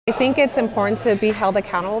I think it's important to be held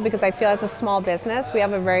accountable because I feel as a small business, we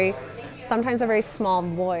have sometimes a very small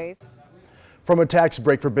voice. From a tax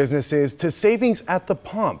break for businesses to savings at the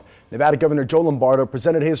pump, Nevada Governor Joe Lombardo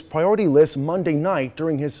presented his priority list Monday night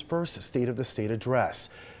during his first State of the State address.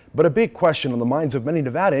 But a big question on the minds of many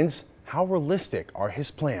Nevadans, how realistic are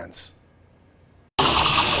his plans?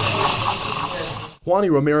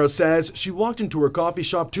 Juani Romero says she walked into her coffee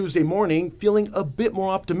shop Tuesday morning feeling a bit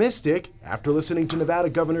more optimistic after listening to Nevada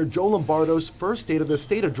Governor Joe Lombardo's first State of the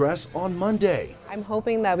State address on Monday. I'm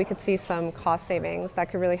hoping that we could see some cost savings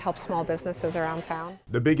that could really help small businesses around town.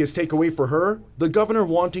 The biggest takeaway for her, the governor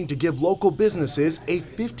wanting to give local businesses a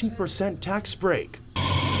 15% tax break.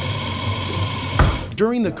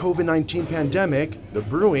 During the COVID-19 pandemic, the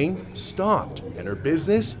brewing stopped and her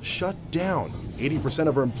business shut down. 80%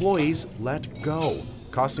 of her employees let go,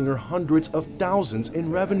 costing her hundreds of thousands in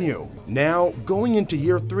revenue. Now, going into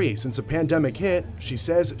year 3 since the pandemic hit, she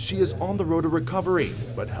says she is on the road to recovery,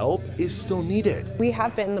 but help is still needed. We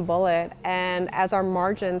have bitten the bullet, and as our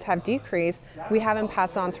margins have decreased, we haven't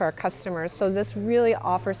passed on to our customers. So this really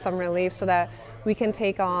offers some relief so that we can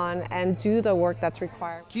take on and do the work that's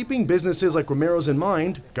required. Keeping businesses like Romero's in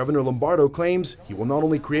mind, Governor Lombardo claims he will not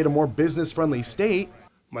only create a more business-friendly state.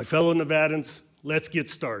 My fellow Nevadans, let's get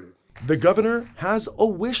started. The governor has a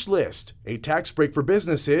wish list: a tax break for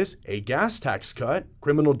businesses, a gas tax cut,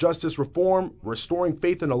 criminal justice reform, restoring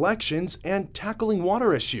faith in elections, and tackling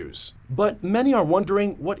water issues. But many are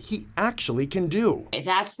wondering what he actually can do.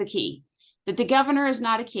 That's the key, that the governor is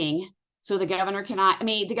not a king. So the governor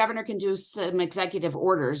the governor can do some executive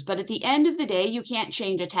orders, but at the end of the day, you can't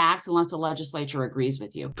change a tax unless the legislature agrees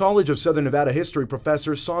with you. College of Southern Nevada history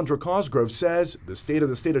professor Sandra Cosgrove says the State of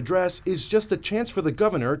the State address is just a chance for the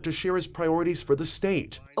governor to share his priorities for the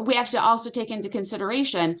state. We have to also take into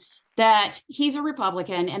consideration that he's a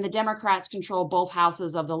Republican and the Democrats control both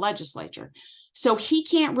houses of the legislature. So he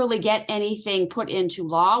can't really get anything put into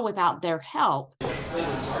law without their help.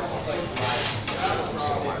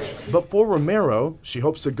 But for Romero, she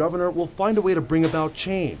hopes the governor will find a way to bring about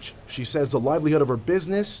change. She says the livelihood of her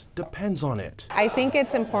business depends on it. I think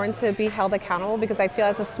it's important to be held accountable because I feel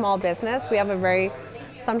as a small business, we have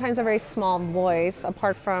sometimes a very small voice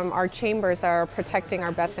apart from our chambers that are protecting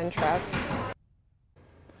our best interests.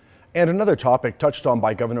 And another topic touched on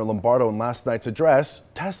by Governor Lombardo in last night's address,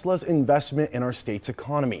 Tesla's investment in our state's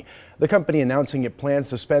economy. The company announcing it plans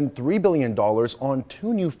to spend $3 billion on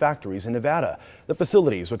 2 new factories in Nevada. The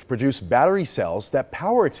facilities, which produce battery cells that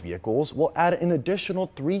power its vehicles, will add an additional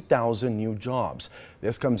 3,000 new jobs.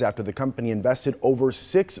 This comes after the company invested over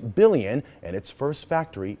 $6 billion in its first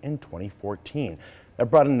factory in 2014. That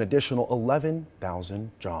brought in an additional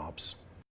 11,000 jobs.